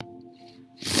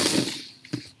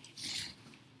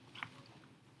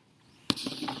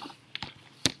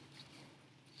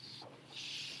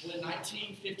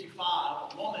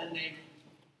1955, a woman named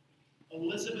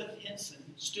Elizabeth Henson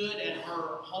stood at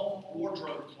her home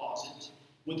wardrobe closet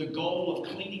with the goal of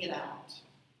cleaning it out.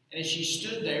 And as she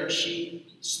stood there,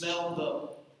 she smelled the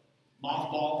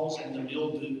mothballs and the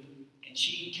mildew, and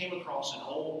she came across an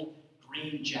old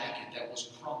green jacket that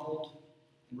was crumpled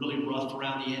and really rough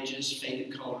around the edges,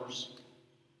 faded colors.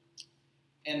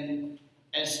 And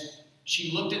as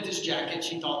she looked at this jacket,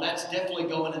 she thought, that's definitely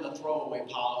going in the throwaway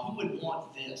pile. Who would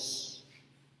want this?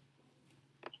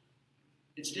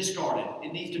 It's discarded.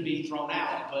 It needs to be thrown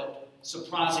out. But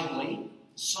surprisingly,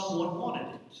 someone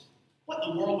wanted it. What in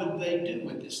the world would they do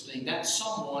with this thing? That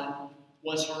someone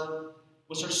was her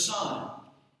son.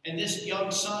 And this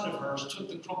young son of hers took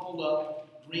the crumpled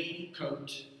up green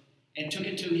coat and took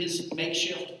it to his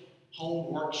makeshift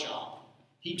home workshop.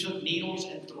 He took needles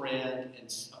and thread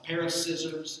and a pair of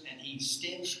scissors, and he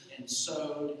stitched and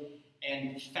sewed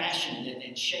and fashioned it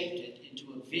and shaped it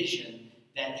into a vision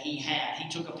that he had. He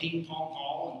took a ping pong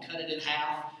ball and cut it in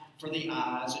half for the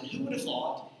eyes. And who would have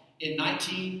thought in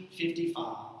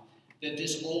 1955 that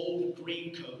this old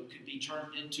green coat could be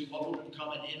turned into what would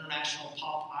become an international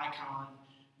pop icon,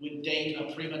 would date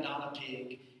a prima donna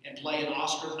pig, and play an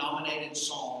Oscar-nominated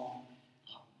song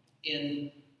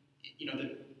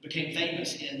that became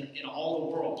famous in all the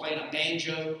world, playing a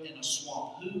banjo in a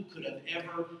swamp. Who could have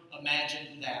ever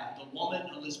imagined that? The woman,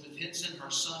 Elizabeth Henson, her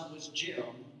son was Jim,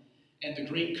 and the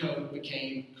green coat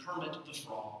became Kermit the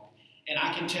Frog. And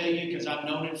I can tell you, because I've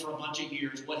known him for a bunch of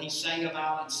years, what he sang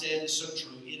about and said is so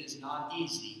true. It is not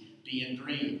easy being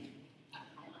green.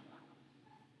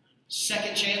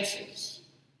 Second chances.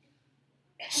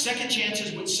 Second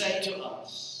chances would say to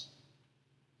us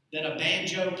that a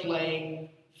banjo-playing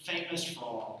famous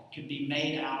frog could be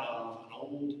made out of an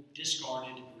old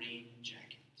discarded green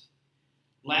jacket.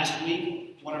 Last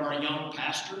week, one of our young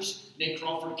pastors, Nick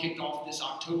Crawford, kicked off this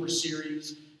October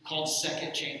series called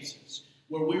Second Chances,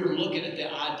 where we were looking at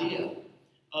the idea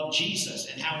of Jesus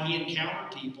and how he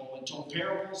encountered people and told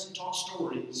parables and taught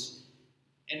stories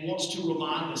and wants to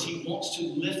remind us, he wants to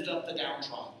lift up the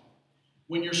downtrodden.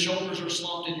 When your shoulders are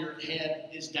slumped and your head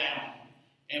is down,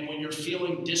 and when you're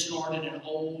feeling discarded and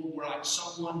old, where like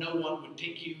no one would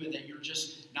pick you and that you're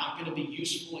just not going to be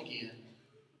useful again,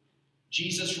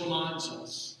 Jesus reminds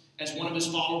us, as one of his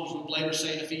followers would later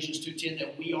say in Ephesians 2:10,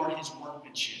 that we are his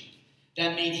workmanship.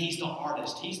 That means he's the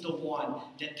artist. He's the one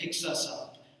that picks us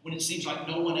up when it seems like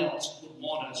no one else would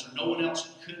want us or no one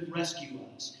else could rescue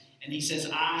us. And he says,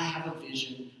 I have a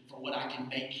vision for what I can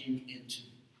make you into.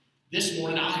 This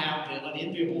morning I have the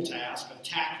unenviable task of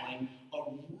tackling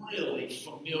a really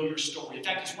familiar story. In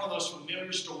fact, it's one of those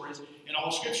familiar stories in all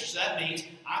Scripture. So that means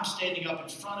I'm standing up in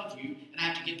front of you and I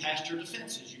have to get past your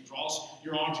defenses. You cross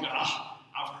your arms and go,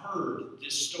 I've heard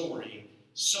this story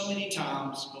so many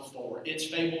times before. It's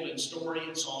fabled in story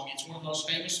and song. It's one of those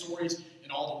famous stories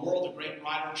in all the world. The great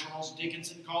writer Charles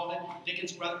Dickens called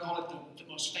it the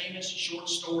most famous short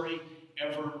story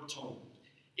ever told.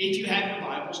 If you have your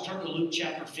Bibles, turn to Luke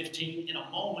chapter 15. In a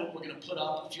moment, we're going to put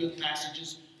up a few of the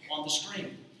passages on the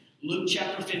screen. Luke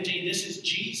chapter 15, this is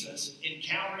Jesus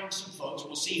encountering some folks.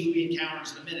 We'll see who he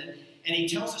encounters in a minute. And he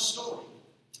tells a story.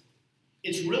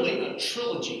 It's really a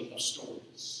trilogy of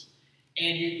stories.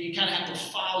 And you kind of have to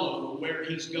follow where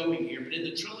he's going here. But in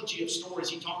the trilogy of stories,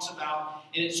 he talks about,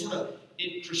 and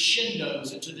it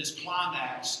crescendos into this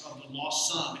climax of the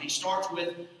lost son. And he starts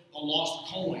with a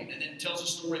lost coin, and then tells a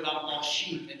story about a lost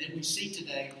sheep. And then we see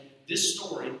today this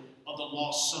story of the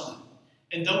lost son.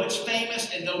 And though it's famous,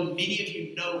 and though many of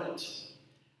you know it,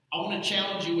 I want to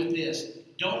challenge you with this.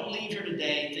 Don't leave here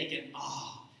today thinking,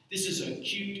 this is a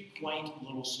cute, quaint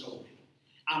little story.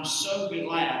 I'm so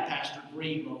glad Pastor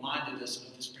Green reminded us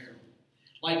of this parable.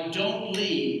 Like, don't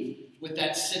leave with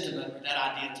that sentiment or that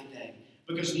idea today.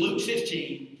 Because Luke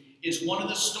 15 is one of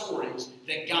the stories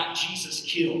that got Jesus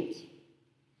killed.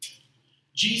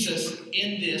 Jesus,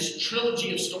 in this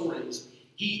trilogy of stories,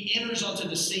 he enters onto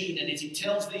the scene, and as he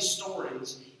tells these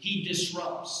stories, he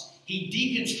disrupts. He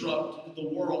deconstructed the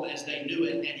world as they knew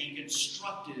it, and he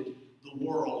constructed the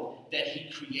world that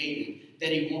he created,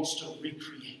 that he wants to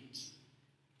recreate.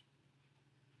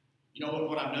 You know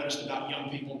what I've noticed about young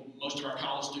people? Most of our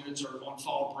college students are on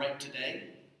fall break today.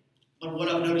 But what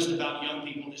I've noticed about young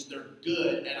people is they're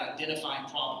good at identifying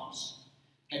problems.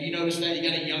 Have you noticed that? You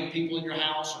got any young people in your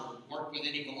house or work with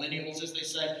any millennials, as they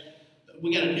say?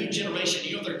 We got a new generation.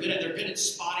 You know what they're good at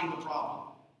spotting the problem.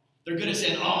 They're good at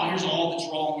saying, here's all that's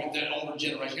wrong with that older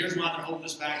generation. Here's why they're holding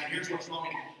us back, and here's what's wrong.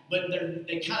 But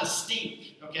they kind of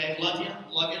stink, okay? Love you.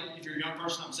 If you're a young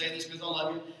person, I'm saying this because I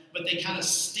love you. But they kind of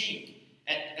stink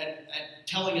at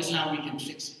telling us how we can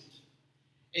fix it.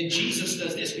 And Jesus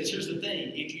does this because here's the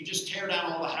thing. If you just tear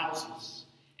down all the houses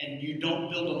and you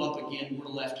don't build them up again, we're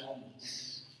left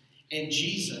homeless. And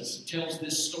Jesus tells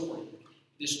this story,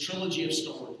 this trilogy of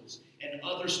stories, and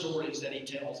other stories that he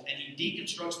tells, and he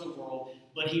deconstructs the world,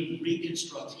 but he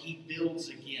reconstructs, he builds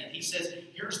again. He says,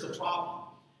 here's the problem.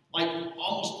 Like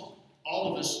almost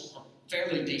all of us are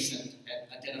fairly decent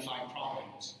at identifying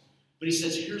problems. But he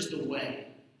says, here's the way.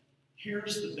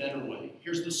 Here's the better way.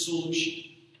 Here's the solution.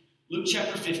 Luke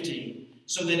chapter 15,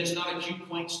 so that it's not a cute,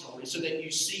 quaint story, so that you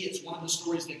see it's one of the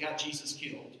stories that got Jesus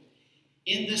killed.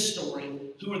 In this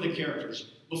story, who are the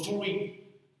characters? Before we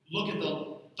look at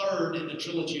the third in the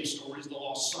trilogy of stories, the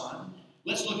lost son,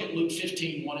 let's look at Luke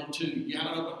 15, 1 and 2. You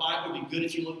have an open Bible, it would be good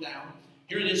if you look down.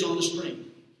 Here it is on the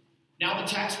screen. Now the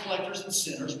tax collectors and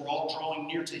sinners were all drawing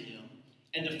near to him,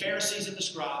 and the Pharisees and the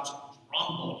scribes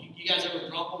grumbled. You guys ever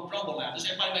grumble? Grumble now. Does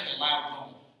everybody make a loud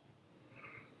grumble?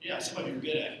 Yeah, some of you are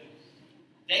good at it.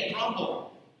 They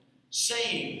grumbled,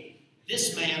 saying,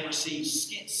 this man receives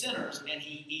sinners and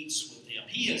he eats with them.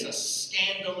 He is a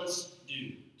scandalous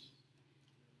dude.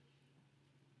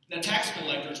 Now, tax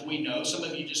collectors, we know, some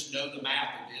of you just know the math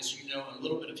of this, you know a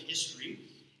little bit of history.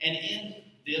 And in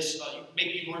this,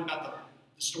 maybe you learned about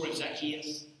the story of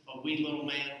Zacchaeus. A wee little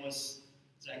man was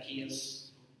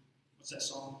Zacchaeus. What's that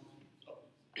song?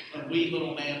 A wee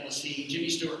little man was he. Jimmy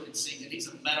Stewart can sing it. He's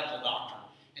a medical doctor,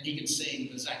 and he can sing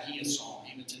the Zacchaeus song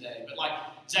even today. But like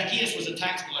Zacchaeus was a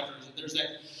tax collector. There's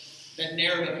that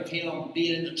narrative of him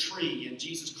being in the tree and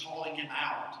Jesus calling him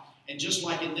out. And just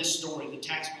like in this story, the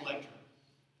tax collector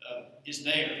is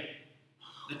there,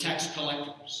 the tax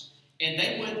collectors. And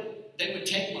they would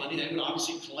take money. They would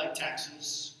obviously collect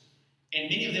taxes. And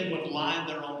many of them would line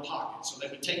their own pockets. So they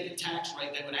would take the tax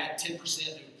rate. They would add 10%.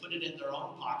 They would put it in their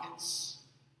own pockets.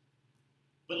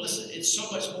 But listen, it's so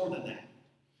much more than that.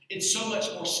 It's so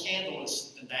much more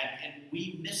scandalous than that, and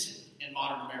we miss it in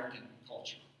modern American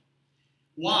culture.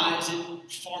 Why is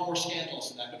it far more scandalous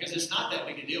than that? Because it's not that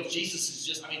big a deal. If Jesus is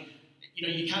just,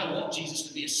 you kind of want Jesus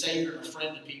to be a savior and a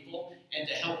friend to people and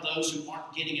to help those who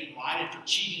aren't getting it right. If they're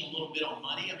cheating a little bit on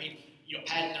money,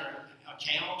 padding their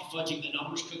account, fudging the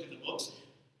numbers, cooking the books,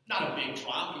 not a big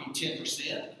crime.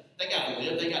 10%. They got to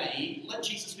live. They got to eat. Let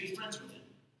Jesus be friends with them.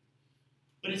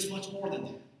 But it's much more than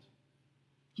that.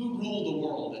 Who ruled the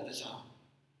world at the time?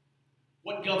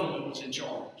 What government was in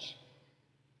charge?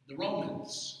 The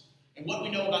Romans. And what we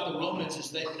know about the Romans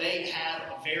is that they had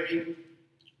a very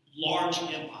large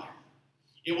empire.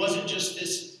 It wasn't just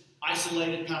this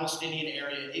isolated Palestinian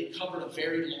area. It covered a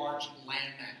very large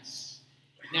landmass.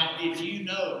 Now, if you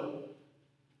know,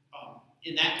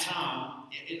 in that time,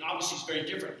 it obviously is very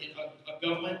different. A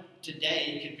government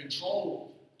today can control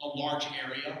a large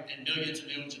area and millions and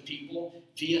millions of people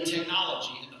via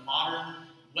technology and the modern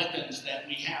weapons that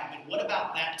we have. But what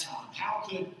about that time? How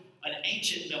could an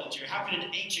ancient military, how could an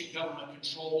ancient government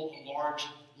control a large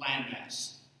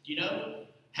landmass? Do you know?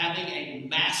 Having a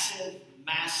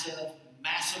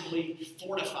massively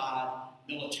fortified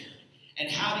military. And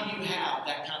how do you have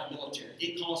that kind of military?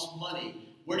 It costs money.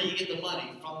 Where do you get the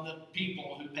money? From the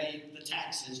people who pay the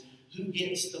taxes. Who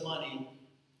gets the money?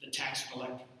 The tax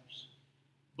collectors.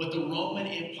 But the Roman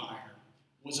Empire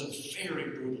was a very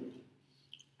brutal one.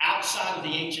 Outside of the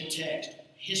ancient text,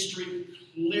 history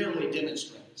clearly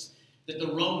demonstrates that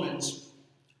the Romans,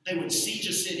 they would siege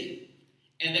a city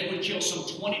and they would kill some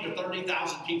 20 to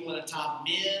 30,000 people at a time,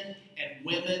 men and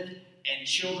women and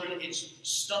children. It's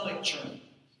stomach churning.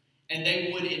 And they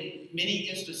would, in many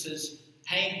instances,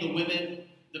 hang the women,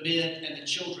 the men, and the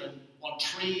children on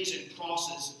trees and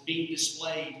crosses being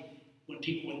displayed when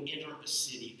people would enter the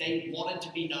city. They wanted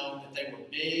to be known that they were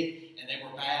big and they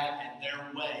were bad, and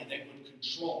their way they would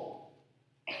control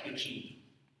the kingdom.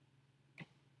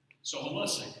 So hold on a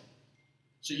second.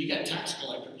 So you got tax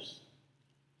collectors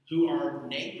who are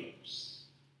neighbors.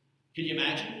 Can you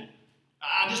imagine?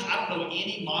 I don't know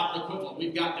any modern equivalent.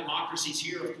 We've got democracies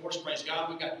here, of course, praise God.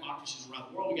 We've got democracies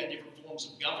around the world. We've got different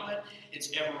forms of government. It's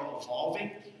ever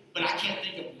evolving. But I can't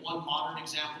think of one modern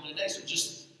example today. So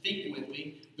just think with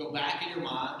me. Go back in your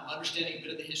mind, understanding a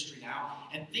bit of the history now,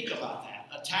 and think about that.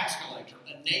 A tax collector,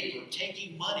 a neighbor,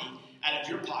 taking money out of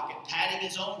your pocket, patting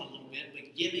his own a little bit,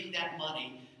 but giving that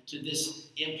money to this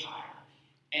empire.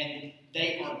 And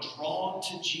they are drawn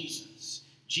to Jesus.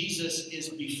 Jesus is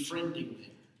befriending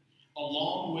them,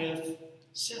 along with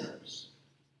sinners.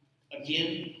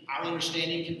 Again, our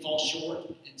understanding can fall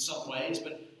short in some ways,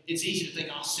 but it's easy to think,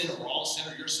 I'm a sinner, we're all a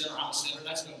sinner, you're a sinner, I'm a sinner,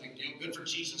 that's no big deal. Good for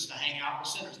Jesus to hang out with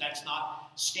sinners. That's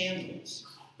not scandalous.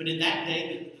 But in that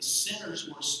day, the sinners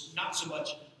were not so much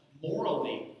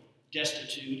morally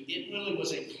destitute, it really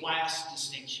was a class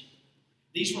distinction.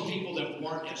 These were people that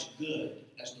weren't as good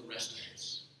as the rest of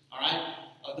us. All right?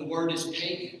 The word is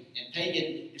pagan, and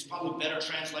pagan is probably better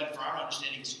translated for our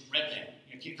understanding as redneck.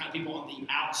 Kind of people on the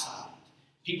outside.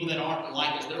 People that aren't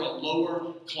like us. They're a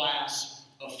lower class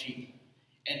of people.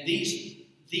 And these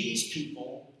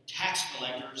people, tax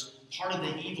collectors, part of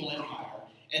the evil empire,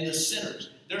 and the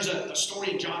sinners. There's a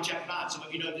story in John chapter 9, some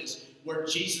of you know this, where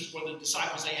the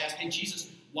disciples, they asked, hey, Jesus,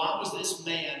 why is this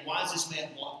man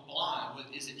blind?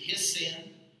 Is it his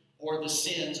sin or the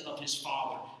sins of his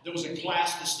father? There was a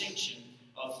class distinction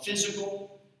of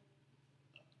physical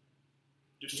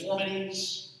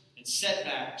deformities and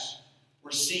setbacks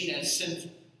were seen as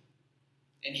sinful.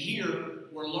 And here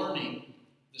we're learning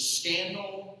the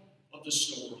scandal of the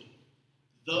story.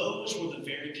 Those were the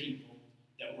very people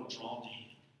that were drawn to him.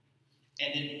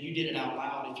 And then you did it out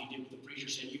loud if you did what the preacher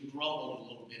said. You grumbled a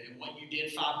little bit. And what you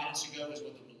did 5 minutes ago is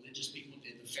what the religious people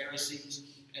did, the Pharisees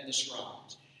and the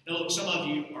scribes. Now look, some of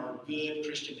you are good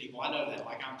Christian people. I know that.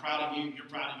 Like, I'm proud of you. You're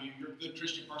proud of you. You're a good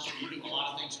Christian person. You do a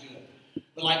lot of things good.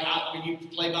 But like, you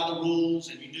play by the rules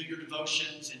and you do your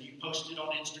devotions and you post it on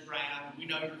Instagram. And we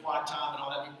know your quiet time and all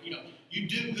that. You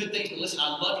do good things. But listen,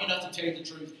 I love you enough to tell you the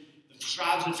truth. The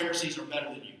scribes and Pharisees are better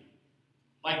than you.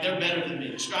 Like, they're better than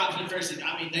me. The scribes and Pharisees,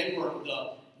 they were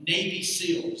the Navy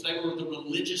SEALs. They were the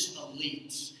religious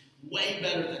elites. Way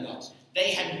better than us.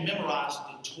 They had memorized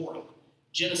the Torah.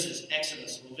 Genesis,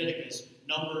 Exodus, Leviticus,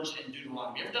 Numbers, and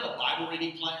Deuteronomy. You ever done a Bible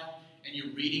reading plan? And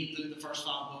you're reading through the first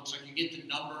 5 books, like you get to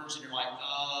Numbers, and you're like,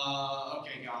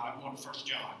 okay, God, I'm going to 1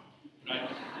 John, right?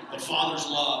 The Father's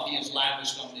love, He has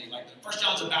lavished on me. Like, 1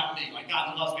 John's about me. Like,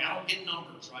 God loves me. I don't get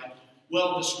Numbers, right?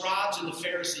 Well, the scribes and the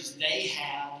Pharisees, they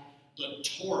had the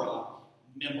Torah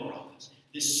memorized.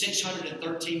 This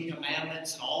 613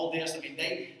 commandments and all this.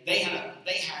 They had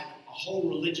a whole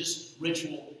religious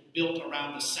ritual built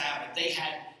around the Sabbath. They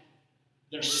had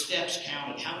their steps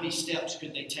counted. How many steps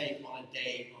could they take on a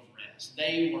day of rest?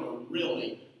 They were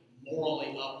really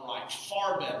morally upright,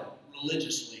 far better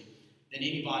religiously than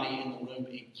anybody in the room,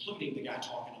 including the guy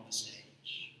talking on the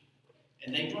stage.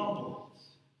 And they grumbled.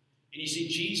 And you see,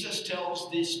 Jesus tells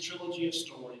this trilogy of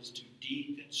stories to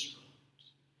deconstruct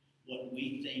what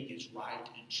we think is right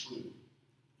and true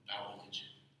about religion.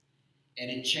 And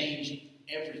it changed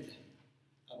everything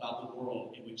about the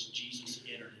world in which Jesus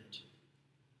entered into.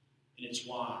 And it's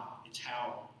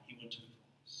how he went to the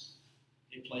cross.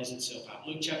 It plays itself out.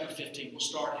 Luke chapter 15, we'll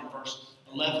start in verse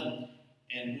 11,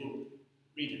 and we'll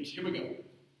read it. Here we go.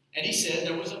 And he said,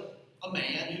 there was a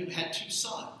man who had 2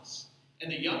 sons.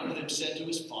 And the younger of them said to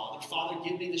his father, Father,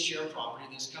 give me the share of property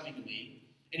that's coming to me.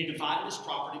 And he divided his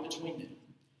property between them.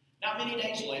 Not many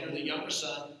days later, the younger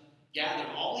son gathered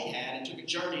all he had and took a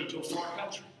journey into a far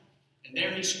country. And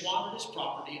there he squandered his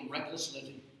property in reckless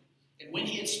living. And when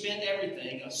he had spent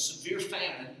everything, a severe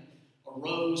famine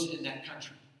arose in that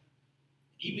country.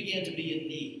 He began to be in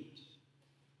need.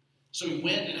 So he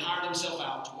went and hired himself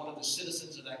out to one of the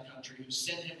citizens of that country, who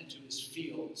sent him into his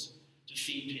fields to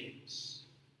feed pigs.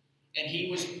 And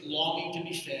he was longing to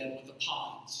be fed with the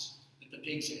pods that the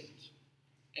pigs ate.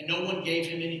 And no one gave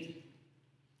him anything.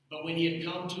 But when he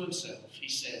had come to himself, he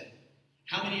said,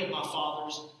 how many of my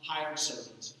father's hired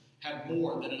servants have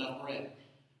more than enough bread?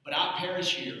 But I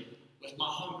perish here with my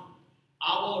hunger.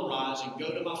 I will arise and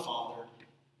go to my father,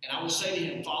 and I will say to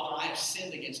him, Father, I have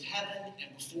sinned against heaven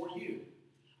and before you.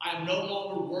 I am no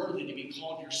longer worthy to be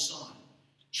called your son.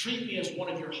 Treat me as one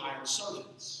of your hired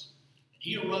servants. And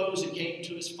he arose and came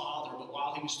to his father, but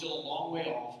while he was still a long way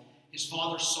off, his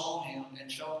father saw him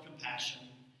and felt compassion,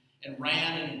 and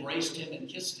ran and embraced him and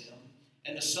kissed him.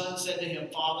 And the son said to him,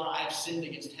 Father, I have sinned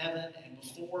against heaven and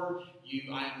before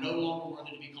you. I am no longer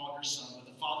worthy to be called your son.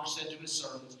 But the father said to his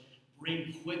servants,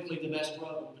 bring quickly the best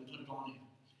robe and put it on him.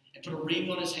 And put a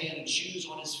ring on his hand and shoes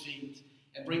on his feet.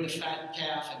 And bring the fattened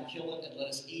calf and kill it, and let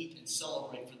us eat and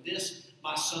celebrate. For this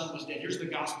my son was dead. Here's the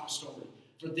gospel story.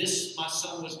 For this my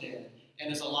son was dead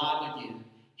and is alive again.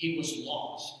 He was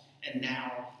lost, and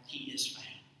now he is found.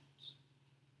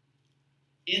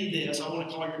 In this, I want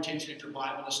to call your attention, if your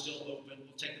Bible is still open,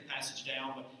 we'll take the passage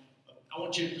down, but I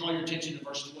want you to call your attention to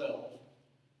verse 12.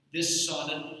 This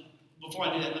son, and before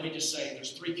I do that, let me just say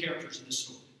there's 3 characters in this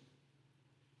story.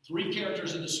 3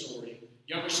 characters in the story,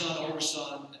 younger son, older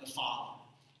son, and the father.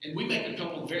 And we make a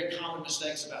couple of very common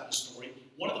mistakes about this story.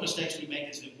 One of the mistakes we make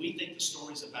is that we think the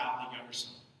story is about the younger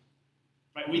son.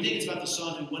 Right? We think it's about the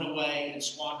son who went away and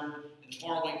squandered in a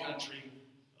faraway country,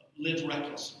 lived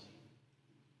recklessly.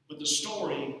 But the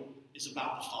story is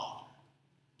about the father.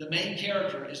 The main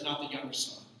character is not the younger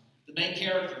son. The main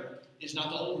character is not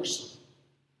the older son.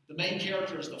 The main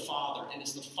character is the father, and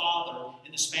it's the father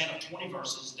in the span of 20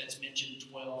 verses that's mentioned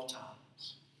 12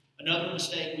 times. Another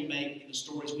mistake we make in the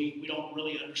stories, we don't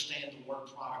really understand the word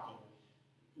prodigal.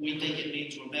 We think it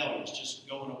means rebellious, just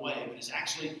going away. But it's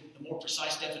actually, the more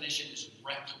precise definition is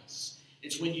reckless.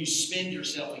 It's when you spend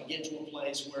yourself and get to a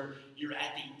place where you're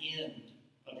at the end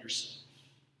of yourself.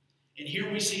 And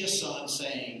here we see a son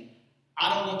saying,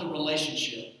 I don't want the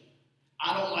relationship.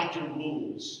 I don't like your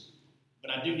rules, but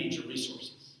I do need your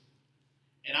resources.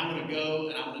 And I'm going to go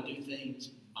and I'm going to do things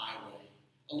my way.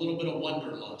 A little bit of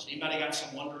wanderlust. Anybody got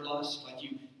some wanderlust? Like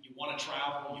you want to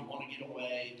travel, you want to get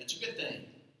away. That's a good thing.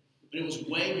 But it was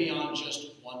way beyond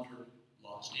just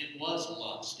wanderlust. It was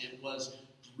lust. It was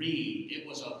greed. It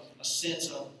was a sense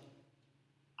of,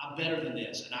 I'm better than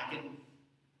this, and I can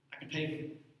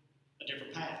pave a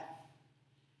different path.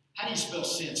 How do you spell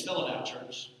sin? Spell it out,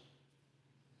 church.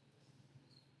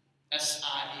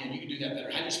 S-I-N. You can do that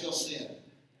better. How do you spell sin?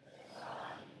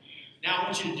 Now I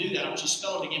want you to do that. I want you to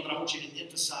spell it again, but I want you to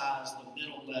emphasize the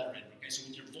middle letter in it. Okay, so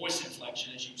with your voice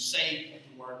inflection, as you say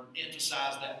the word,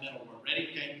 emphasize that middle word. Ready?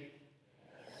 Okay.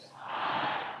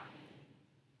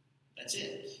 That's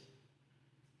it.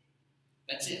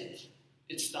 That's it.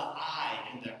 It's the I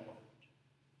in that word.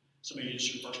 Some of you,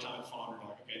 it's your first time at Fonder,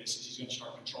 like, okay, he's going to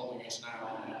start controlling us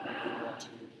now.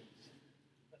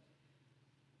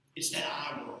 It's that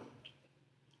I word.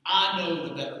 I know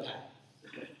the better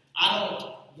path. I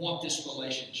don't want this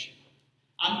relationship.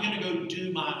 I'm going to go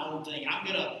do my own thing. I'm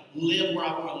going to live where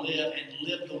I want to live and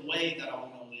live the way that I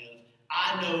want to live.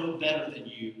 I know better than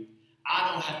you.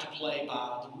 I don't have to play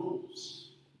by the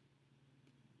rules.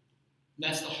 And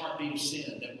that's the heartbeat of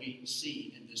sin that we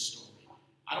see in this story.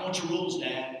 I don't want your rules,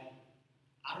 Dad.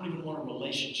 I don't even want a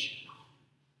relationship.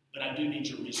 But I do need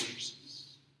your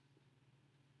resources.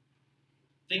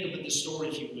 Think of this story,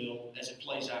 if you will, as it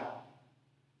plays out.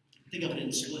 Think of it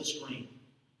in split screen.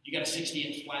 You got a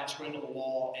 60-inch flat screen on the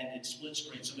wall, and it's split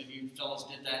screen. Some of you fellas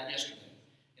did that yesterday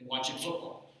in watching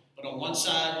football. But on one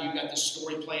side, you've got the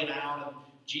story playing out of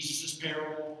Jesus'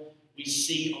 parable. We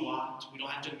see a lot. We don't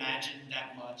have to imagine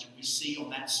that much. And we see on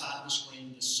that side of the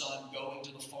screen the son going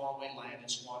to the faraway land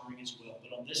and squandering his wealth.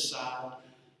 But on this side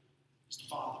is the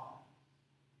father.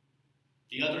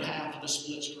 The other half of the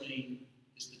split screen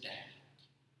is the dad.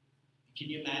 Can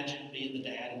you imagine being the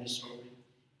dad in this story?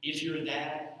 If you're a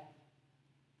dad,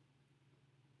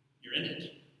 you're in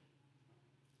it.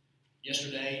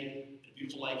 Yesterday, at a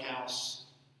beautiful lake house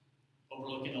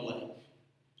overlooking the lake,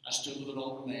 I stood with an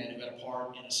older man who had a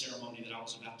part in a ceremony that I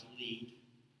was about to lead.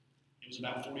 It was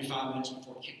about 45 minutes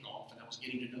before kickoff, and I was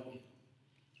getting to know him.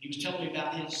 He was telling me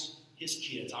about his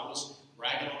kids. I was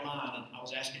bragging on mine, and I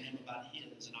was asking him about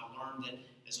his. And I learned that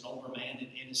as an older man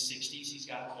in his 60s, he's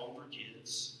got older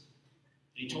kids.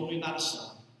 And he told me about a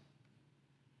son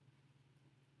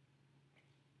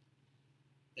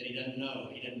that he doesn't know.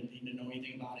 He didn't know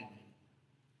anything about him anymore.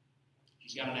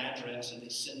 He's got an address, and they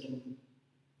send him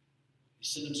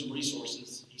some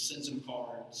resources. He sends him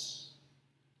cards.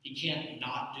 He can't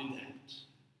not do that.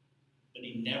 But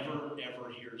he never, ever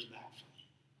hears back from him.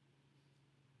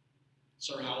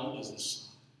 Sir, how old is this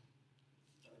son?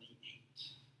 38.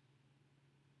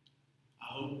 I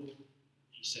hope,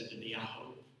 he said to me, I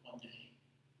hope one day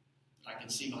that I can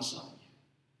see my son again.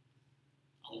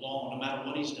 I long, no matter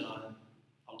what he's done,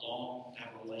 I long to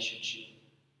have a relationship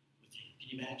with him. Can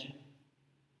you imagine? I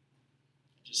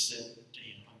just said to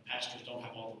him, pastors don't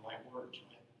have all the right words,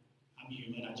 right? I'm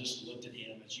human. I just looked at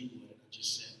him as you would, and I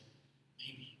just said,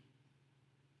 maybe.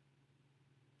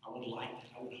 I would like that.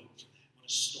 I would hope for that. What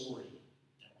a story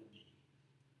that would be.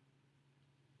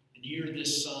 And here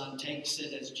this son takes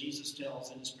it, as Jesus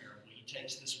tells in his parable, he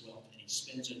takes this wealth and he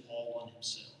spends it all on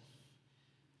himself.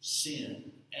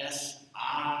 Sin,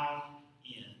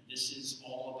 S-I-N. This is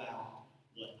all about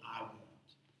what I want,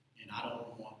 and I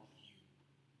don't want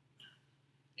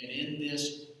you. And in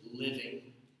this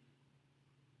living,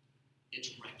 it's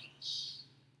reckless.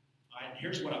 All right,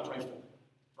 here's what I pray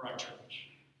for our church.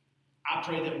 I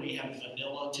pray that we have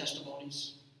vanilla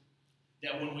testimonies,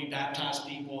 that when we baptize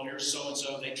people, here's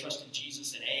so-and-so, they trusted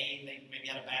Jesus at A, they maybe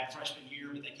had a bad freshman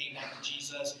year, but they came back to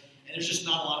Jesus, and there's just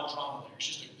not a lot of drama there. It's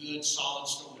just a good, solid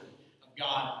story of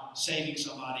God saving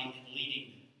somebody and leading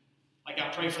them. Like, I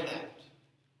pray for that.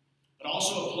 But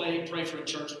also pray for a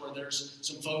church where there's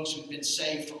some folks who've been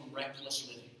saved from reckless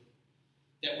living.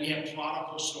 That we have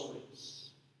prodigal stories.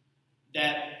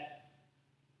 That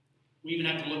we even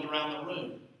have to look around the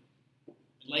room.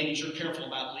 And ladies, you're careful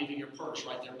about leaving your purse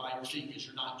right there by your feet because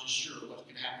you're not just sure what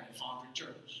could happen at Fondren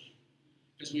Church.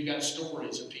 Because we've got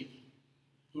stories of people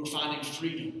who are finding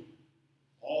freedom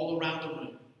all around the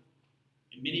room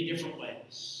in many different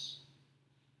ways.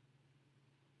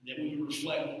 That we would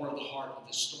reflect more of the heart of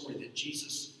the story that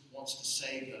Jesus wants to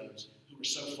save those who were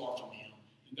so far from him,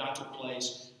 who got to a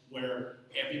place where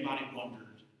everybody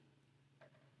wondered,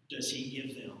 does he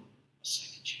give them a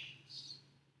second chance?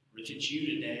 Or if it's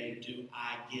you today, do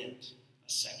I get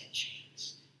a second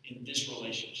chance in this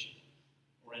relationship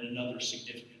or in another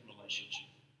significant relationship?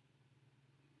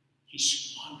 He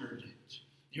squandered it.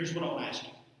 Here's what I'll ask you.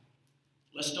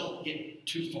 Let's don't get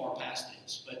too far past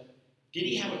this, but did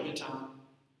he have a good time?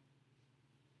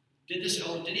 Did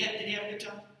he have a good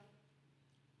time?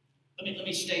 Let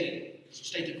me state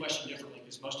the question differently,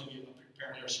 because most of you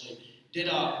apparently are asleep.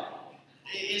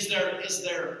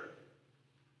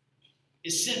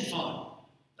 Is sin fun?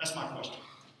 That's my question.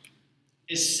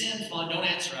 Is sin fun? Don't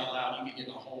answer out loud. You can get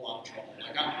in a whole lot of trouble.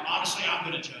 Honestly, I'm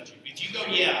going to judge you. If you go,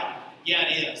 yeah,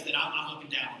 it is, then I'm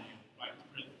looking down on you. Right?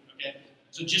 Really? Okay?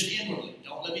 So just inwardly,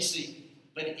 don't let me see.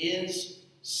 But is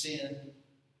sin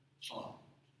fun?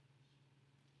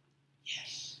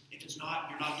 Yes. If it's not,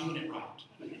 you're not doing it right.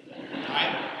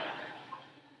 Right?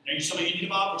 Now, some of you need a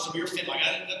Bible, or some of you are fit like,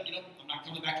 I'm not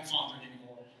coming back to fathering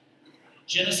anymore.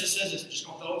 Genesis says this. I'm just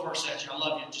going to throw a verse at you. I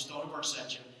love you. Just throw a verse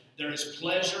at you. There is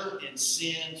pleasure in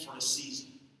sin for a season.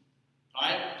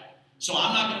 Right? So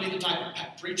I'm not going to be the type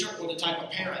of preacher or the type of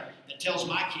parent that tells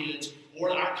my kids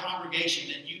or our congregation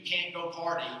that you can't go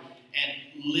party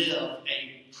and live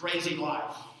a crazy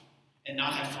life and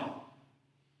not have fun.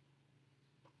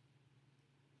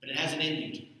 But it has an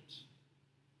ending to it.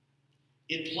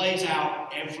 It plays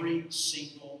out every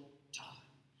single time.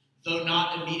 Though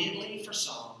not immediately for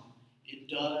some, it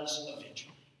does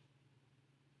eventually.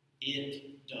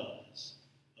 It does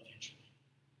eventually.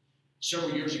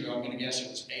 Several years ago, I'm going to guess it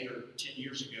was 8 or 10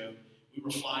 years ago, we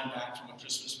were flying back from a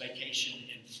Christmas vacation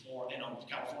in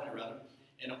California, rather.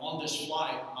 And on this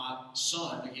flight, my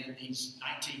son, again, he's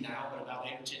 19 now, but about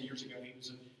 8 or 10 years ago, he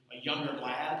was a younger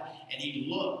lad, and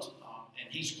he looked, and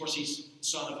he's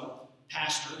son of a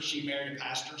pastor. She married a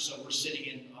pastor, so we're sitting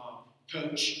in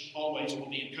coach, always will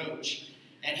be in coach.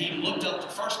 And he looked up to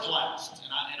first class,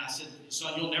 and I said,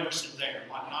 son, you'll never sit there,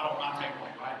 not on my table,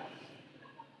 right?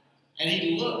 And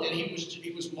he looked, and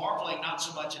he was marveling not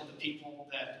so much at the people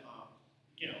that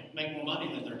make more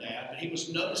money than their dad, but he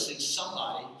was noticing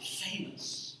somebody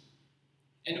famous.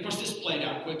 And of course, this played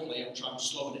out quickly. I'm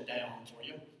slowing it down for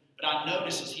you. But I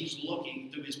noticed as he's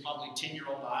looking through his probably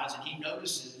 10-year-old eyes, and he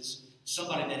notices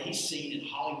somebody that he's seen in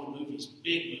Hollywood movies,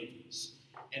 big movies.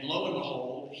 And lo and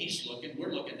behold,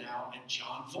 we're looking now at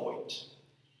Jon Voight.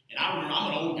 And I'm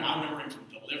an old guy. I remember him from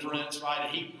Deliverance, right?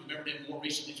 And he remembered him more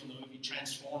recently from the movie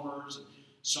Transformers. And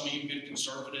some of you good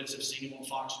conservatives have seen him on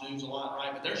Fox News a lot,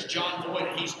 right? But there's Jon Voight,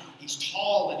 and he's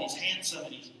tall, and he's handsome,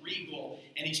 and he's regal,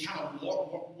 and he's kind of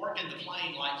working the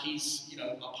plane like he's,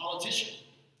 a politician.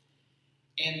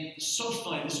 And so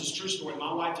funny, this is a true story.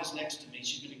 My wife is next to me.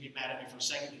 She's going to get mad at me for a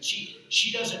second, but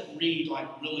she doesn't read like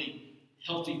really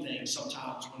healthy things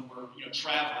sometimes when we're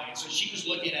traveling. And so she was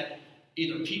looking at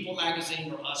either People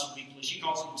magazine or Us Weekly. She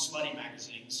calls them smutty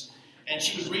magazines. And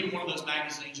she was reading one of those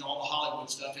magazines and all the Hollywood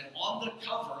stuff. And on the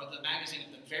cover of the magazine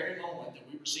at the very moment that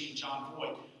we were seeing Jon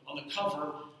Voight, on the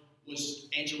cover was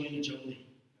Angelina Jolie.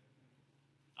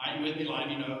 Are you with me? A lot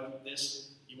of you know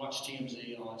this. You watch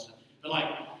TMZ and all that stuff. But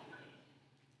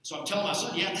so I'm telling my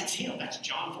son, yeah, that's him. That's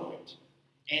Jon Voight.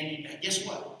 And guess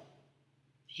what?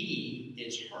 He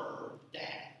is her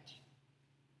dad.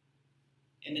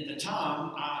 And at the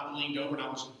time, I leaned over and I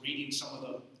was reading some of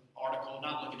the article,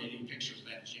 not looking at any pictures of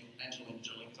Angelina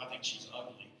Jolie, because I think she's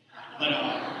ugly.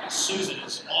 But Susan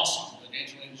is awesome, but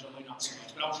Angelina Jolie not so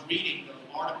much. But I was reading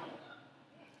the article,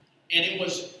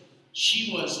 and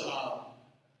she was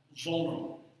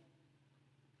vulnerable.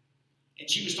 And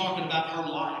she was talking about her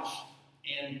life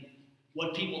and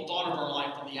what people thought of her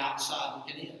life from the outside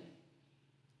looking in.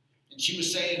 And she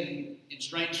was saying,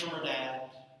 estranged from her dad,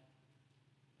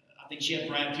 I think she had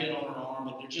Brad Pitt on her arm,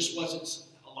 but there just wasn't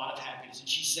a lot of happiness. And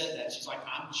she said that. She's like,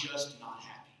 I'm just not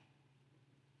happy.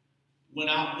 When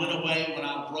I went away, when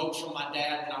I broke from my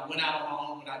dad, when I went out on my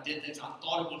own, when I did things, I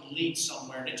thought it would lead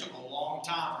somewhere. And it took a long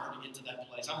time for her to get to that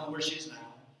place. I don't know where she is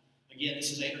now. Again,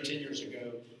 this is 8 or 10 years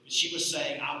ago. But she was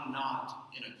saying, I'm not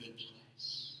in a good place.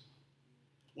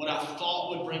 What I thought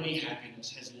would bring me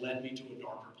happiness has led me to a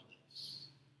darker place.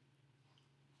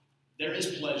 There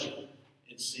is pleasure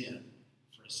in sin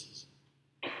for a season.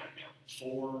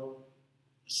 For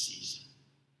a season.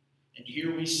 And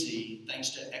here we see,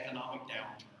 thanks to economic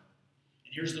downturn,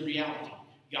 and here's the reality.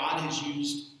 God has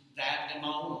used that in my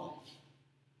own life.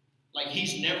 Like,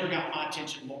 he's never got my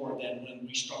attention more than when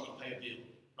we struggle to pay a bill.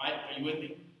 Right? Are you with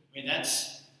me? I mean,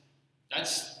 that's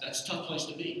a tough place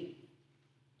to be.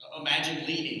 Imagine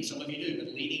leading, some of you do,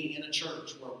 but leading in a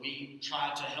church where we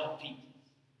try to help people,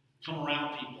 come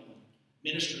around people,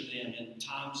 minister to them in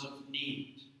times of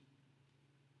need,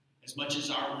 as much as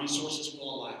our resources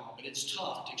will allow. But it's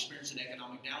tough to experience an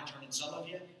economic downturn, and some of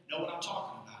you know what I'm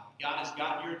talking about. God has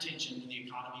gotten your attention when the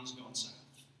economy has gone south.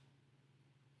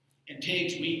 And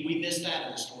pigs, we miss that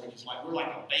in the story because we're like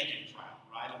a bacon crowd,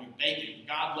 right? I mean, bacon,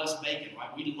 God bless bacon,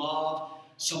 right? We love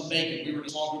some bacon. We were in a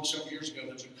small group several years ago.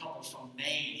 There was a couple from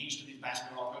Maine. He used to be the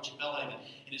basketball coach at Belhaven,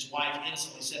 and his wife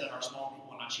innocently said at our small group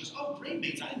one night, she goes, "Oh, green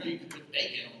beans, I didn't know you could put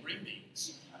bacon on green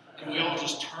beans." And we all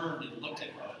just turned and looked at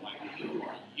her like, "Who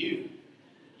are you?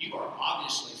 You are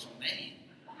obviously from Maine."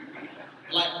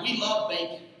 We love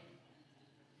bacon.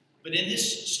 But in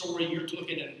this story, you're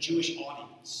looking at a Jewish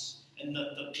audience. And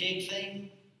the pig thing,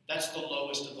 that's the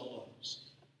lowest of the lows.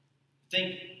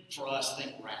 Think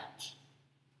rat.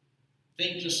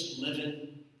 Think just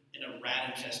living in a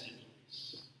rat-infested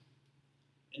place.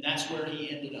 And that's where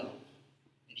he ended up.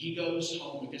 And he goes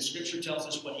home because Scripture tells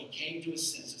us when he came to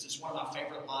his senses. It's one of my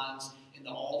favorite lines in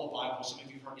all the Bible. Some of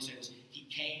you have heard me say this. He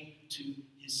came to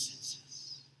his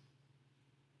senses.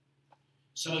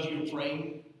 Some of you are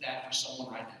praying that for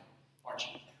someone right now, aren't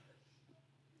you?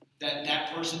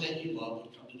 That person that you love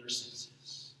would come to their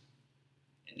senses.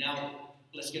 And now,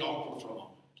 let's get awkward for a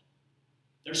moment.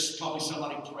 There's probably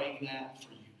somebody praying that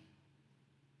for you.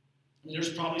 I mean,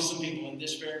 there's probably some people in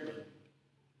this very room.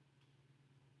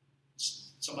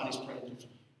 Somebody's praying for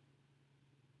you.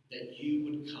 That you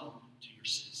would come to your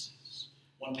senses.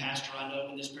 One pastor I know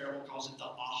in this parable calls it the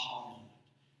aha moment,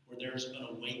 where there's an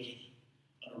awakening,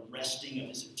 an arresting of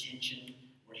his attention,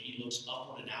 where he looks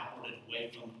upward and outward and away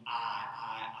from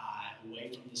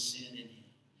away from the sin in him,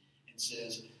 and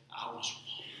says, "I was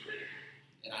wrong,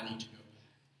 and I need to go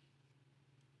back."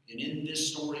 And in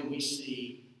this story, we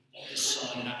see the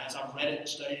son, and as I've read it and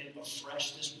studied it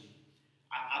afresh this week,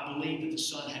 I believe that the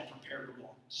son had prepared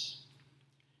remarks.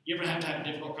 You ever have to have a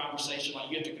difficult conversation, like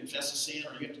you have to confess a sin,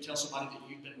 or you have to tell somebody that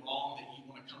you've been wrong, that you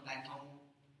want to come back home?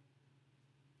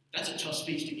 That's a tough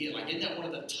speech to get. Isn't that one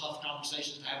of the tough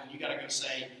conversations to have when you got to go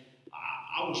say,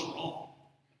 I was wrong.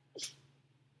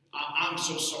 I'm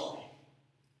so sorry.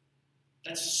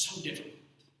 That's so difficult.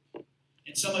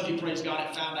 And some of you, praise God,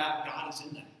 have found out God is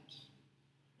in that.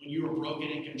 When you are broken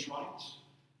and contrite,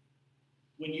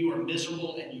 when you are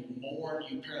miserable and you mourn,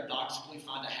 you paradoxically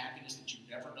find a happiness that you've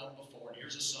never known before. And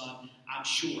here's a son, I'm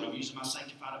sure, I'm using my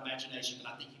sanctified imagination,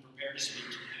 but I think he prepared a speech.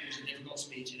 It was a difficult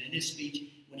speech. And in his speech,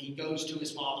 when he goes to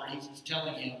his father, he's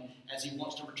telling him, as he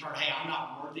wants to return, hey, I'm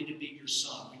not worthy to be your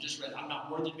son. We just read, I'm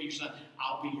not worthy to be your son.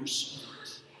 I'll be your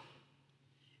servant.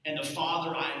 And the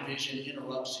father, I envision,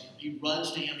 interrupts him. He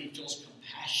runs to him. He feels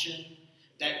compassion.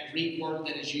 That Greek word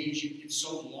that is used, it's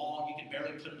so long, you can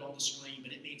barely put it on the screen,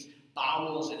 but it means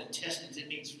bowels and intestines. It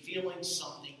means feeling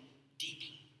something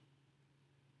deeply.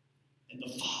 And the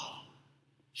father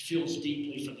feels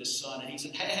deeply for this son. And he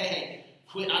said, hey,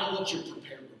 quit. I don't want your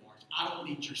prepared remarks. I don't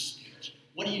need your speech.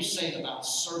 What are you saying about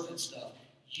servant stuff?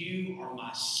 You are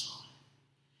my son.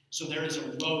 So there is a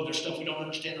robe. There's stuff we don't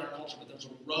understand in our culture, but there's a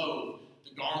robe,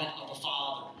 the garment of a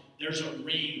father. There's a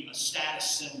ring, a status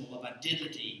symbol of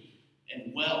identity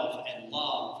and wealth and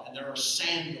love. And there are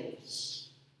sandals.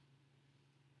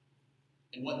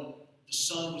 And what the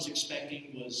son was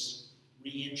expecting was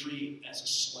re-entry as a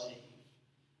slave.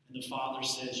 And the father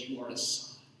says, you are a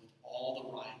son with all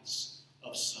the rights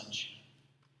of sonship.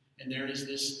 And there is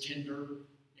this tender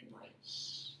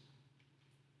embrace.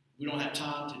 We don't have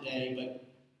time today, but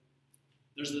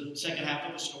there's the second half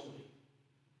of the story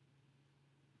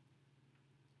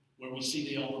where we see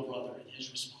the elder brother and his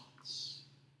response.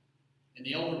 And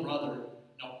the elder brother,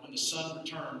 when the son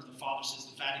returns, the father says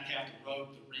the fatted calf, the robe,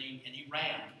 the ring, and he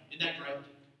ran. Isn't that great?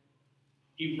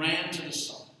 He ran to the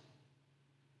son.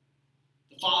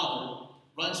 The father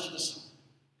runs to the son.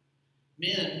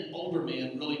 Men, older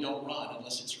men, really don't run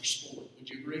unless it's for sport. Would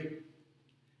you agree?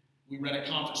 We were at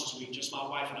a conference this week, just my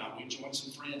wife and I. We joined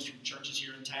some friends from churches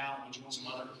here in town. We joined some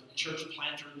other church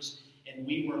planters. And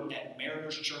we were at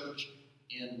Mariners Church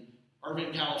in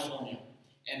Irvine, California.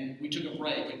 And we took a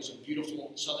break. It was a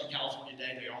beautiful Southern California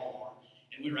day. They all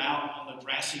are. And we were out on the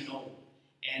grassy knoll.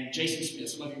 And Jason Smith,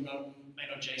 some of you may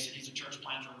know Jason. He's a church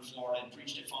planter in Florida and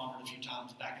preached at Fondren a few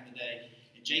times back in the day.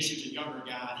 And Jason's a younger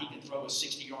guy, and he can throw a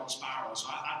 60-yard spiral. So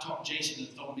I taught Jason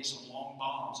into throwing me some long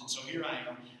bombs. And so here I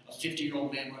am, a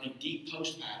 50-year-old man running deep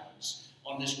post patterns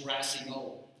on this grassy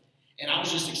knoll. And I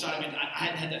was just excited. I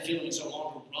hadn't had that feeling in so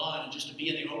long to run and just to be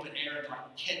in the open air and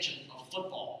like catching a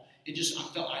football. I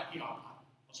felt like, I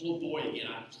was a little boy again.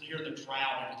 I was hearing the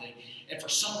crowd and everything. And for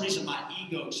some reason, my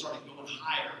ego started going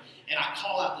higher. And I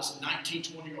call out this 19,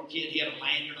 20-year-old kid. He had a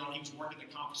lanyard on. He was working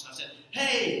the conference. And I said,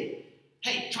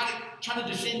 hey, try to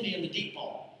defend me in the deep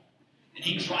ball. And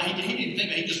he didn't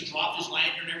think, he just dropped his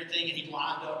lanyard and everything, and he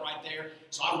lined up right there.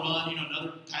 So I run,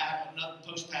 another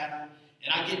post pattern,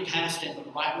 and I get past him.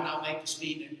 But right when I make the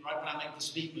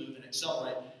speed move and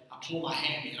accelerate, I pull my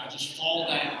hand in, I just fall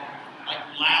down, like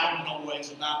loud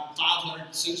noise. About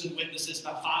 500 Susan witnesses,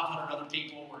 about 500 other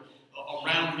people were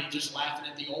around me, just laughing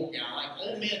at the old guy. Like,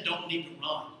 old men don't need to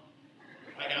run.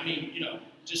 Like,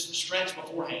 just stretch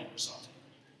beforehand or something.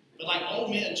 But like old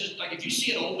men, just like if you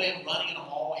see an old man running in a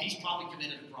mall, he's probably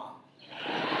committed a crime.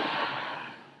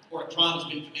 Or a crime has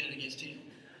been committed against him.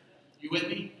 You with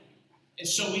me? And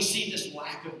so we see this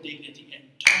lack of dignity, and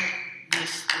don't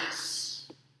miss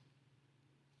this.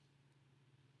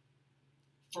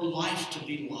 For life to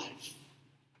be life,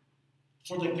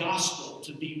 for the gospel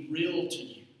to be real to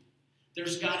you,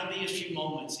 there's got to be a few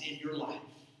moments in your life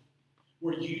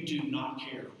where you do not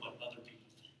care what other people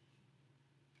think.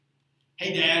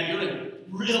 Hey, Dad, you're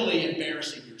really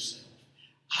embarrassing yourself.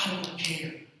 I don't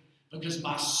care because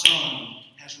my son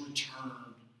has returned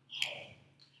home.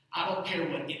 I don't care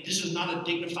this is not a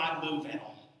dignified move at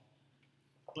all,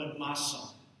 but my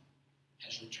son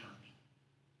has returned.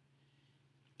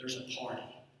 There's a party.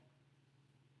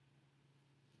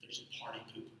 There's a party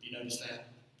pooper. You notice that?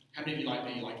 How many of you like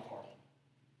me? You like to party?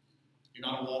 You're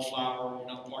not a wallflower. You're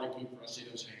not a party pooper. I see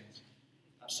those hands.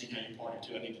 I've seen how you party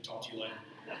too. I need to talk to you later.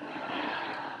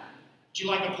 Do you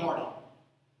like a party?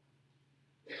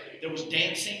 There was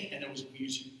dancing and there was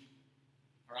music.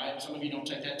 All right? Some of you don't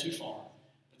take that too far.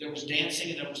 But there was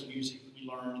dancing and there was music that we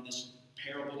learned in this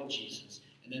parable of Jesus.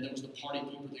 And then there was the party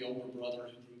pooper, the older brother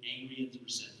who grew angry and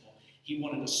resentful. He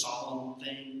wanted a solemn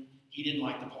thing. He didn't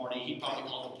like the party. He probably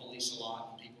called the police a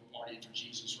lot when people were partying for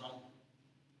Jesus,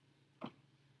 right?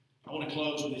 I want to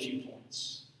close with a few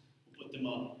points. We'll put them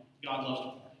up. God loves to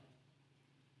party.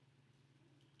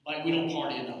 Like we don't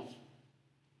party enough.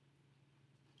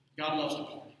 God loves to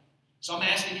party. So I'm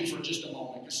asking you for just a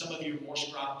moment, because some of you are more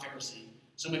scribe Pharisee.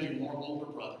 Some of you are more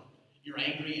older brother. You're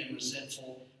angry and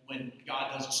resentful when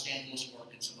God does a scandalous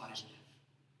work in somebody's life.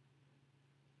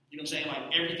 You know what I'm saying?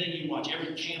 Like everything you watch,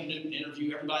 every Cam Newton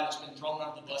interview, everybody that's been thrown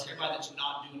under the bus, everybody that's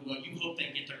not doing well, you hope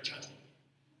they get their judgment.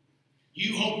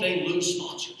 You hope they lose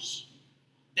sponsors.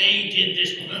 They did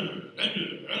this.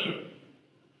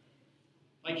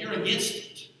 Like you're against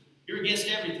it. You're against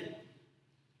everything.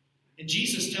 And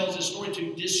Jesus tells this story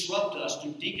to disrupt us, to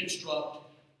deconstruct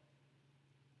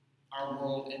our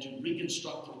world, and to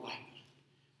reconstruct the right way,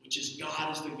 which is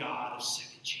God is the God of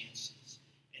second chances.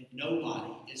 And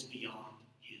nobody is beyond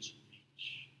his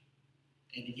reach.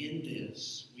 And in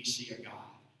this, we see a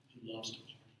God who loves to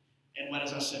party. And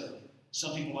as I said earlier,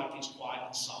 some people like things quiet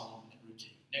and solemn and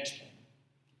routine. Next point.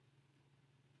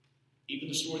 Even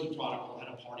the story of the prodigal had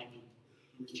a party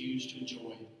pooper who refused to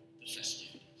enjoy the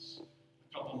festivities.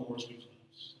 A couple more as we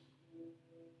close.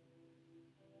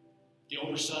 The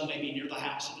older son may be near the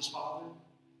house of his father,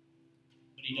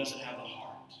 but he doesn't have the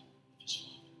heart of his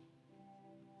father.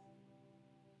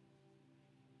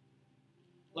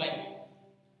 Like,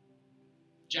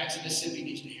 Jackson, Mississippi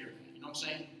needs to hear that. You know what I'm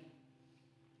saying?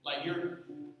 Like, you're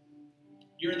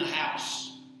in the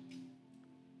house,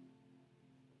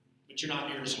 but you're not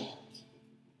near his heart.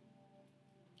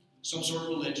 Some sort of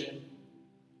religion,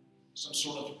 some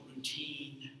sort of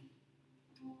routine.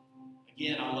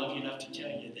 Again, I love you enough to tell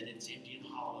you that it's empty and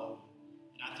hollow,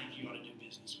 and I think you ought to do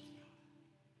business with God.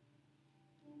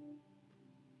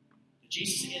 But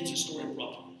Jesus ends the story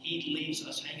abruptly. He leaves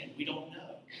us hanging. We don't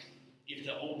know if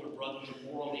the older brother,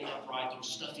 the morally upright, the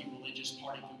stuffy religious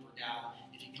party pooper guy,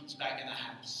 if he comes back in the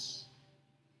house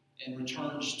and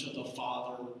returns to the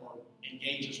Father or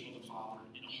engages with the Father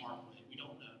in a hard way. We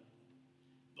don't know.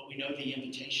 But we know the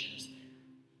invitation is there.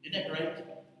 Isn't that great?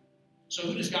 So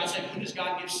who does God say? Who does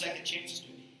God give second chances to?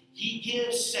 He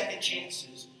gives second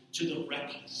chances to the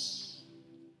reckless,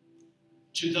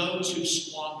 to those who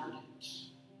squandered it,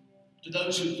 to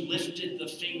those who lifted the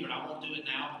finger. I won't do it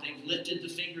now, but they've lifted the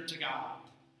finger to God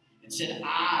and said,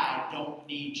 I don't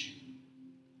need you.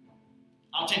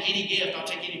 I'll take any gift, I'll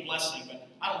take any blessing, but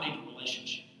I don't need a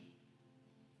relationship.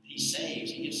 He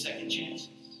saves, he gives second chances.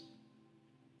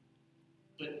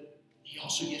 But he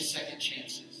also gives second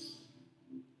chances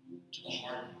to the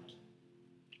hardened,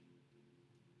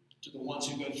 to the ones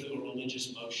who go through a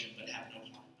religious motion but have no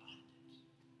heart behind it,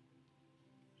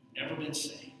 who've never been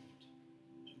saved,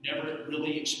 who've never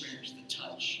really experienced the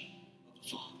touch of the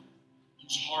Father,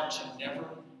 whose hearts have never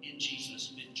in Jesus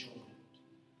been joined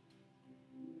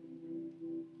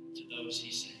to those he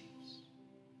saves.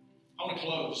 I want to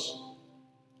close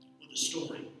with a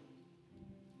story.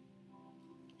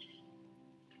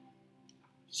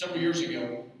 Several years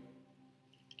ago,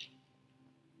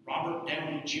 Robert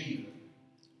Downey Jr.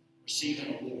 receive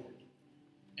an award.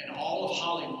 And all of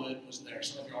Hollywood was there.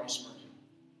 Some of you are already smirking.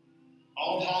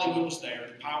 All of Hollywood was there.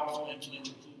 The powerful,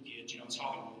 influential, cool kids. It's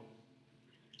Hollywood.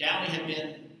 Downey had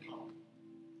been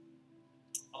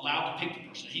allowed to pick the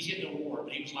person. He's getting the award,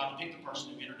 but he was allowed to pick the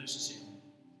person who introduces him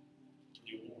to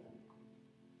the award.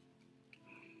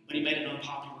 But he made an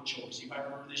unpopular choice. If I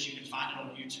remember this, you can find it on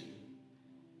YouTube.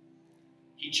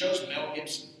 He chose Mel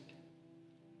Gibson.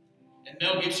 And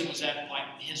Mel Gibson was at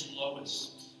his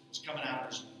lowest. Was coming out of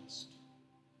his lowest.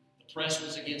 The press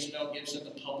was against Mel Gibson.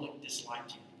 The public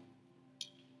disliked him.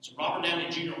 So Robert Downey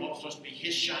Jr., what was supposed to be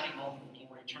his shining moment of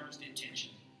glory, turns the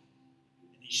attention.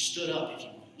 And he stood up, if you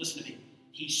will. Listen to me.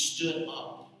 He stood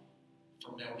up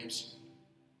for Mel Gibson.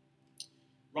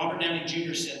 Robert Downey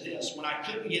Jr. said this: when I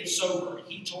couldn't get sober,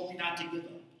 he told me not to give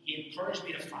up. He encouraged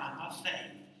me to find my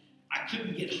faith. I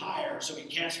couldn't get higher, so he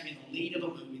cast me in the lead of a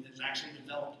movie that was actually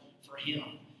developed for him.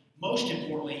 Most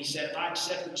importantly, he said, if I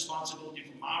accepted responsibility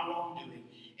for my wrongdoing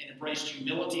and embraced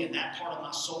humility in that part of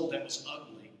my soul that was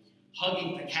ugly,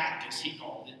 hugging the cactus, he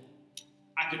called it,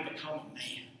 I could become a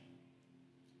man.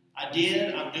 I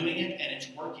did, I'm doing it, and it's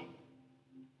working.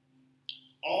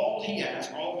 All he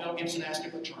asked, all Mel Gibson asked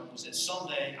in return was that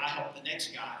someday I help the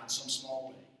next guy in some small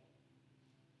way.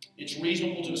 It's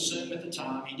reasonable to assume at the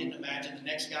time he didn't imagine the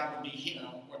next guy would be him,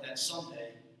 or that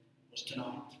someday was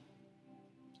tonight.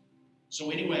 So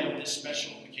anyway, on this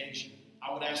special occasion,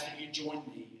 I would ask that you join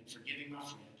me in forgiving my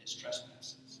friend his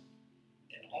trespasses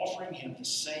and offering him the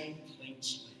same clean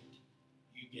slate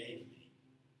you gave me.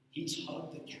 He's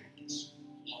hugged the cactus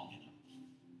long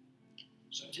enough.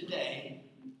 So today,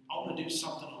 I want to do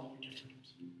something a little different.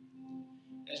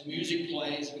 As music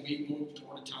plays and we move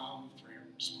toward a time of prayer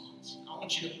and response, I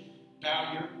want you to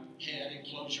bow your head and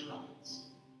close your eyes.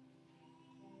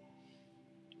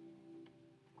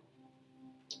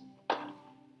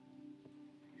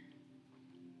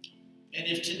 And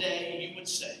if today you would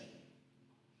say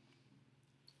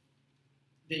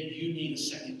that you need a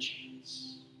second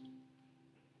chance,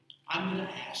 I'm going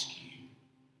to ask you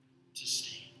to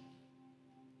stand.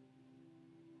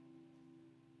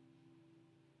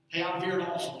 Hey, I veered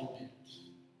off a little bit.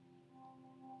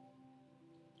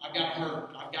 I've got hurt.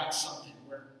 I've got something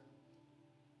where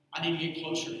I need to get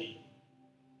closer to Him.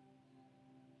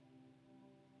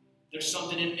 There's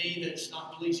something in me that's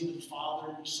not pleasing to the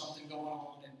Father. There's something going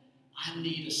on, and I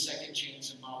need a second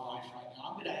chance in my life right now.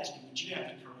 I'm going to ask you, would you have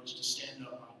the courage to stand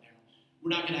up right now? We're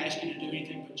not going to ask you to do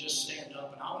anything but just stand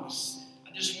up, and I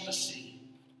just want to see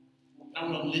you. And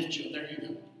I want to lift you. There you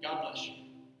go. God bless you.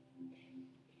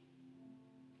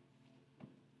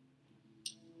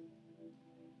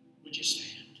 Would you stand?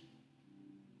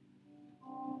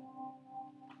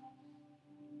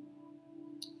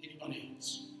 Anybody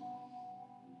else?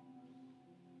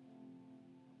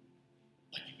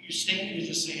 Like if you're standing and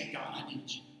just saying, God, I need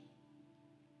you.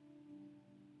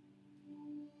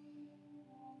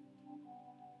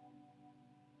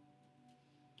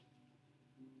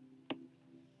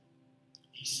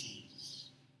 He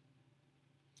sees.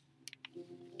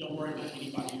 Don't worry about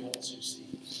anybody.